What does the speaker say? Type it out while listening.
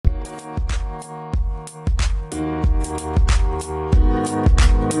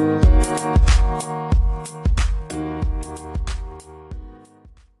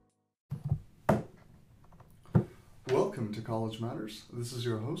Matters. This is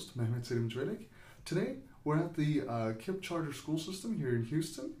your host, Mehmet Selim Cvedik. Today, we're at the KIPP Charter School System here in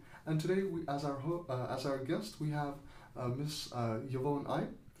Houston, and today, as our guest, we have Miss Yvonne Ai,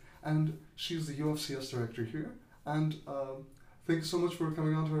 and she's the UFCS director here. And thank you so much for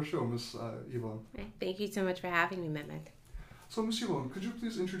coming on to our show, Miss Yvonne. Thank you so much for having me, Mehmet. So, Miss Yvonne, could you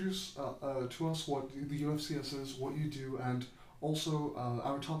please introduce to us what the UFCS is, what you do, and also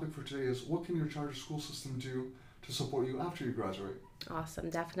our topic for today is what can your charter school system do to support you after you graduate? Awesome,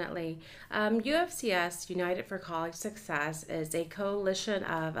 definitely. UFCS, United for College Success, is a coalition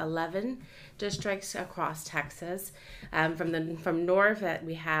of 11 districts across Texas. From north,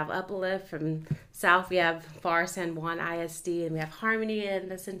 we have Uplift. From south, we have Far San Juan ISD, and we have Harmony in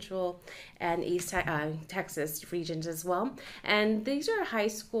the central and east Texas regions as well. And these are high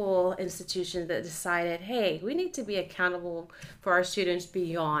school institutions that decided, hey, we need to be accountable for our students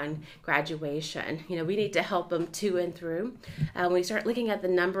beyond graduation. We need to help them to and through. We start looking at the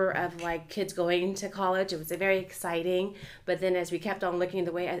number of kids going to college. It was very exciting, but then as we kept on looking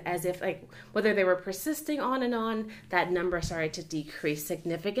the way as if whether they were persisting on, that number started to decrease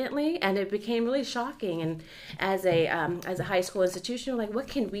significantly, and it became really shocking. And as a high school institution, we're what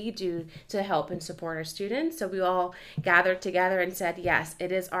can we do to help and support our students? So we all gathered together and said, yes,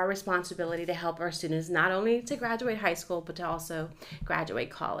 it is our responsibility to help our students not only to graduate high school, but to also graduate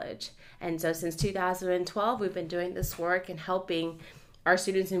college. And so since 2012, we've been doing this work and helping our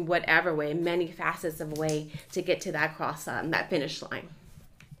students in whatever way, many facets of way, to get to that finish line.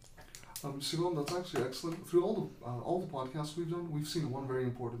 Simone, that's actually excellent. Through all the podcasts we've done, we've seen one very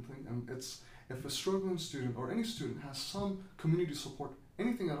important thing, and it's if a struggling student or any student has some community support,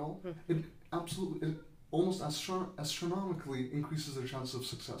 anything at all, it almost astronomically increases their chance of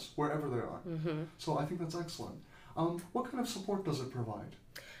success wherever they are. So I think that's excellent. What kind of support does it provide?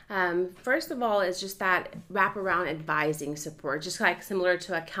 First of all, it's just that wraparound advising support, just similar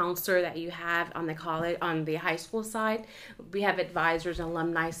to a counselor that you have on the high school side. We have advisors and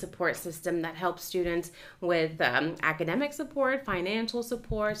alumni support system that helps students with academic support, financial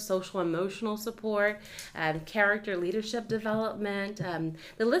support, social emotional support, character leadership development.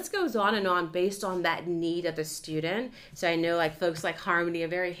 The list goes on and on based on that need of the student. So I know folks like Harmony are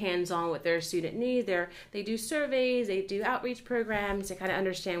very hands-on with their student needs. They do surveys, they do outreach programs to kind of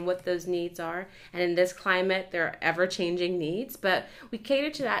understand what those needs are, and in this climate there are ever-changing needs, but we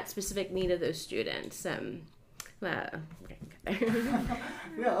cater to that specific need of those students. Yeah,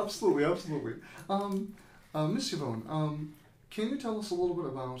 absolutely. Miss Yvonne, can you tell us a little bit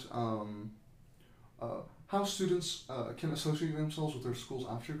about how students can associate themselves with their schools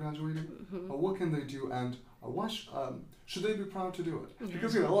after graduating? What can they do, and why should they be proud to do it?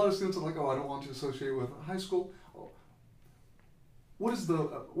 Because a lot of students are like, I don't want to associate with high school. What is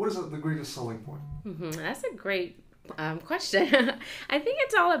the greatest selling point? That's a great question. I think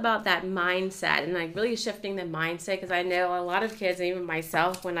it's all about that mindset and really shifting the mindset, because I know a lot of kids, and even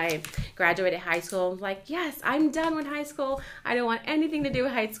myself, when I graduated high school, I'm like, yes, I'm done with high school. I don't want anything to do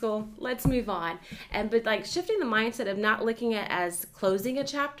with high school. Let's move on. But shifting the mindset of not looking at it as closing a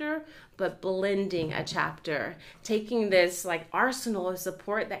chapter, but blending a chapter, taking this arsenal of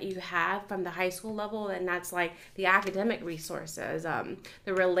support that you have from the high school level, and that's the academic resources,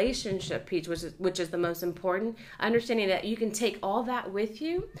 the relationship piece, which is the most important, understanding that you can take all that with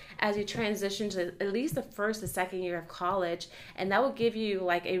you as you transition to at least the first or second year of college, and that will give you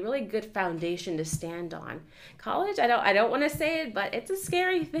a really good foundation to stand on. College, I don't want to say it, but it's a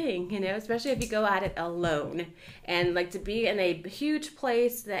scary thing, especially if you go at it alone, and to be in a huge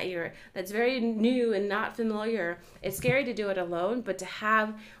place that's very new and not familiar. It's scary to do it alone, but to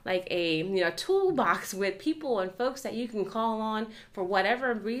have a toolbox with people and folks that you can call on for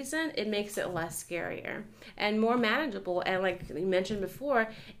whatever reason, it makes it less scarier and more manageable. And like you mentioned before,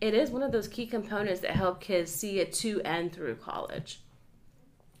 it is one of those key components that help kids see it to and through college.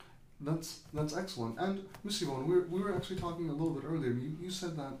 That's excellent. And Miss Yvonne, we were actually talking a little bit earlier. You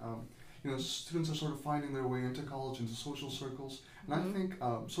said that students are sort of finding their way into college, into social circles, and I think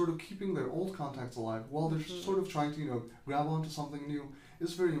sort of keeping their old contacts alive while they're sort of trying to grab onto something new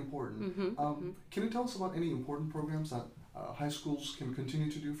is very important. Can you tell us about any important programs that high schools can continue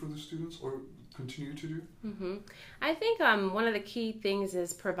to do for their students or continue to do? I think one of the key things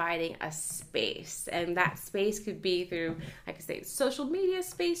is providing a space, and that space could be through, like I say, social media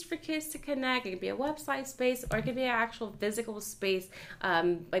space for kids to connect. It could be a website space, or it could be an actual physical space,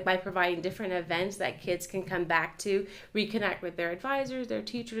 by providing different events that kids can come back to, reconnect with their advisors, their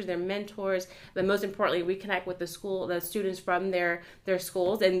teachers, their mentors, but most importantly, reconnect with the students from their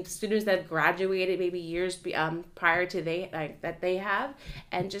schools, and students that graduated maybe years prior to that they have,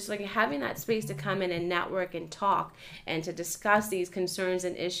 and just having that space to come in and network and talk and to discuss these concerns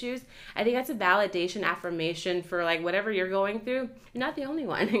and issues, I think that's a validation affirmation for like whatever you're going through. You're not the only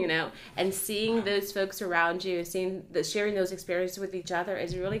one, and seeing those folks around you, sharing those experiences with each other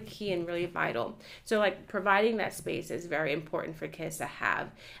is really key and really vital. So like providing that space is very important for kids to have.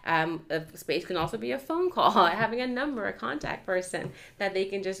 A space can also be a phone call, having a number, a contact person that they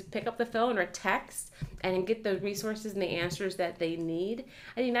can just pick up the phone or text and get the resources and the answers that they need.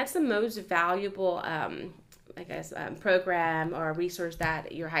 I think that's the most valuable program or resource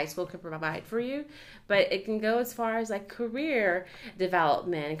that your high school can provide for you. But it can go as far as like career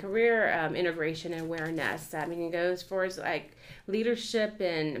development, career integration and awareness. It can go as far as like leadership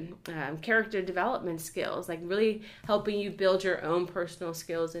and character development skills, like really helping you build your own personal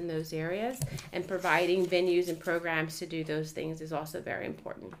skills in those areas, and providing venues and programs to do those things is also very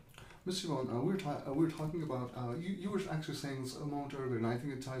important. Ms. Yvonne, we were talking about, you were actually saying this a moment earlier, and I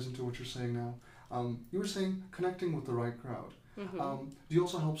think it ties into what you're saying now. You were saying connecting with the right crowd. Do you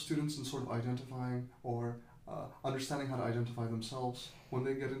also help students in sort of identifying or understanding how to identify themselves when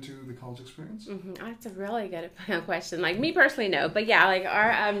they get into the college experience? That's a really good question. Like me personally, no, but yeah, like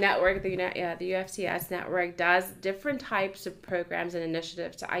our network, the UFCS network, does different types of programs and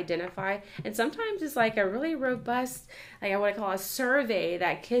initiatives to identify, and sometimes it's like a really robust, like I want to call a survey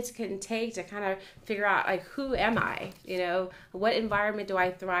that kids can take to kind of figure out like, who am I? What environment do I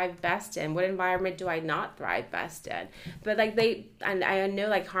thrive best in? What environment do I not thrive best in? But like and I know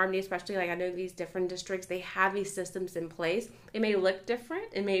like Harmony, especially, like I know these different districts, they have these systems in place. It may look different.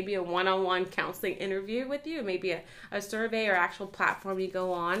 It may be a one-on-one counseling interview with you. It may be a survey or actual platform you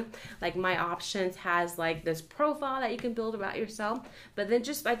go on. Like My Options has like this profile that you can build about yourself. But then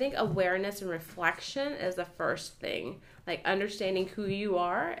just, I think awareness and reflection is the first thing. Like understanding who you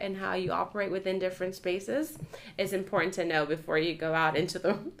are and how you operate within different spaces is important to know before you go out into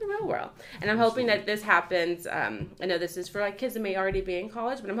the real world. And I'm hoping that this happens. I know this is for like kids that may already be in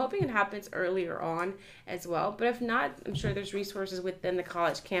college, but I'm hoping it happens earlier on as well. But if not, I'm sure there's resources within the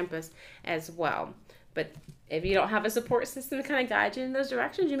college campus as well. But if you don't have a support system to kind of guide you in those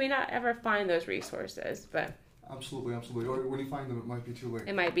directions, you may not ever find those resources. But Absolutely. Or when you find them, it might be too late.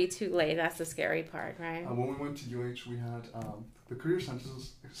 It might be too late. That's the scary part, right? When we went to UH, we had the career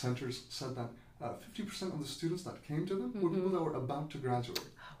centers said that 50% of the students that came to them were people that were about to graduate.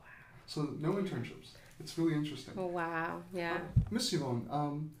 Oh, wow. So no internships. It's really interesting. Oh, wow. Yeah. Miss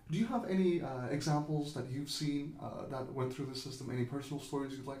Yvonne, do you have any examples that you've seen that went through the system? Any personal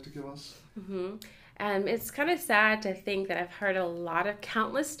stories you'd like to give us? It's kind of sad to think that I've heard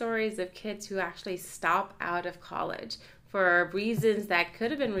countless stories of kids who actually stop out of college for reasons that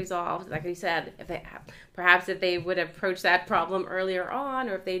could have been resolved, like you said, if they would have approached that problem earlier on,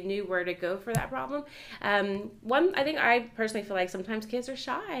 or if they knew where to go for that problem. I personally feel like sometimes kids are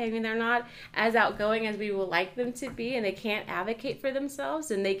shy. They're not as outgoing as we would like them to be, and they can't advocate for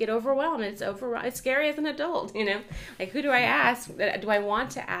themselves, and they get overwhelmed. It's scary as an adult, Like, who do I ask? Do I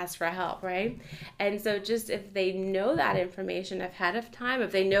want to ask for help, right? And so just if they know that information ahead of time,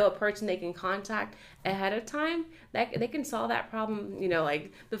 if they know a person they can contact ahead of time, that they can solve that problem,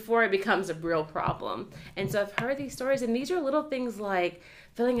 like before it becomes a real problem. And so I've heard these stories, and these are little things like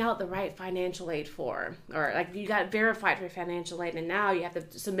filling out the right financial aid form, or like you got verified for financial aid and now you have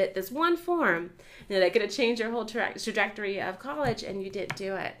to submit this one form, that could have changed your whole trajectory of college and you didn't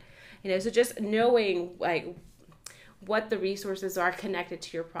do it. So just knowing like what the resources are connected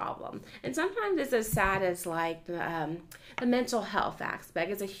to your problem. And sometimes it's as sad as like the mental health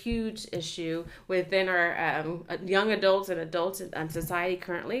aspect is a huge issue within our young adults and adults in society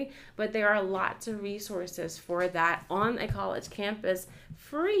currently, but there are lots of resources for that on a college campus,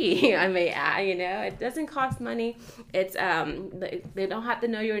 free, I may add. It doesn't cost money. It's they don't have to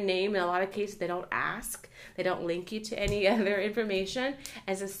know your name. In a lot of cases, they don't ask. They don't link you to any other information.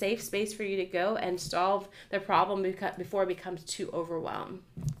 As a safe space for you to go and solve the problem before it becomes too overwhelming.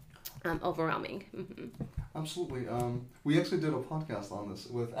 Absolutely. We actually did a podcast on this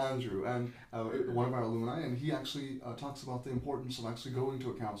with Andrew and one of our alumni, and he actually talks about the importance of actually going to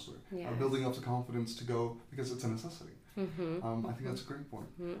a counselor, building up the confidence to go, because it's a necessity. I think that's a great point.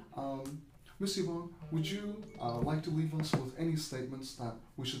 Miss Yvonne, would you like to leave us with any statements that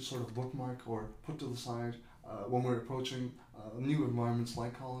we should sort of bookmark or put to the side when we're approaching new environments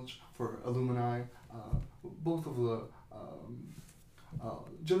like college for alumni, both of the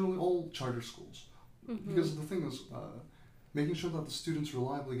generally all charter schools? Because the thing is, making sure that the students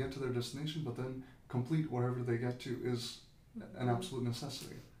reliably get to their destination but then complete wherever they get to is an absolute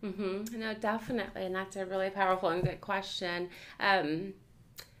necessity. No, definitely, and that's a really powerful and good question.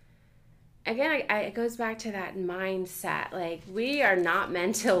 again, it goes back to that mindset. Like, we are not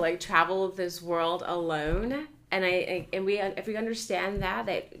meant to like travel this world alone. And if we understand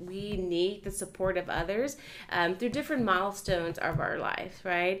that we need the support of others through different milestones of our life,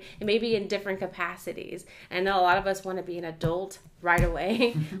 right? And maybe in different capacities. I know a lot of us want to be an adult right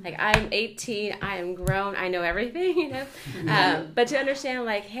away. Like, I'm 18, I am grown, I know everything, you know. But to understand,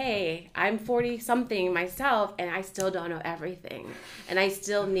 like, hey, I'm 40 something myself, and I still don't know everything, and I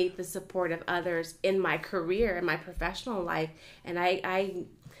still need the support of others in my career, in my professional life, and I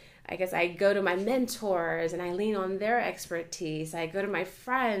guess I go to my mentors and I lean on their expertise. I go to my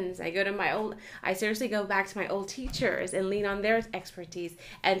friends. I seriously go back to my old teachers and lean on their expertise.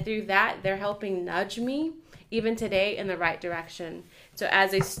 And through that, they're helping nudge me, even today, in the right direction. So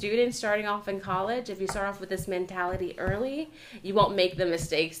as a student starting off in college, if you start off with this mentality early, you won't make the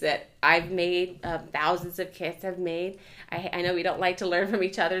mistakes that I've made, thousands of kids have made. I know we don't like to learn from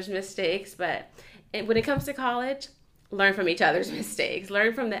each other's mistakes, but when it comes to college, learn from each other's mistakes.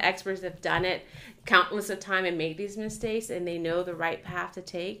 Learn from the experts that have done it countless of time and made these mistakes, and they know the right path to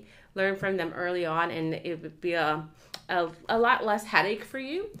take. Learn from them early on, and it would be a lot less headache for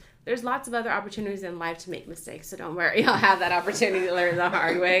you. There's lots of other opportunities in life to make mistakes, so don't worry. You'll have that opportunity to learn the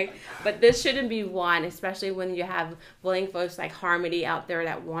hard way. But this shouldn't be one, especially when you have willing folks like Harmony out there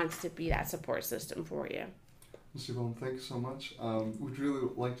that wants to be that support system for you. Ms. Yvonne, thank you so much. We'd really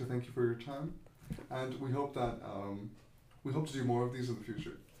like to thank you for your time, and we hope that we hope to do more of these in the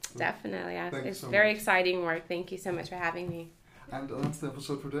future. So definitely. It's so very much. Exciting work. Thank you so much for having me. And that's the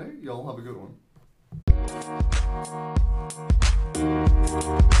episode for today. Y'all have a good one.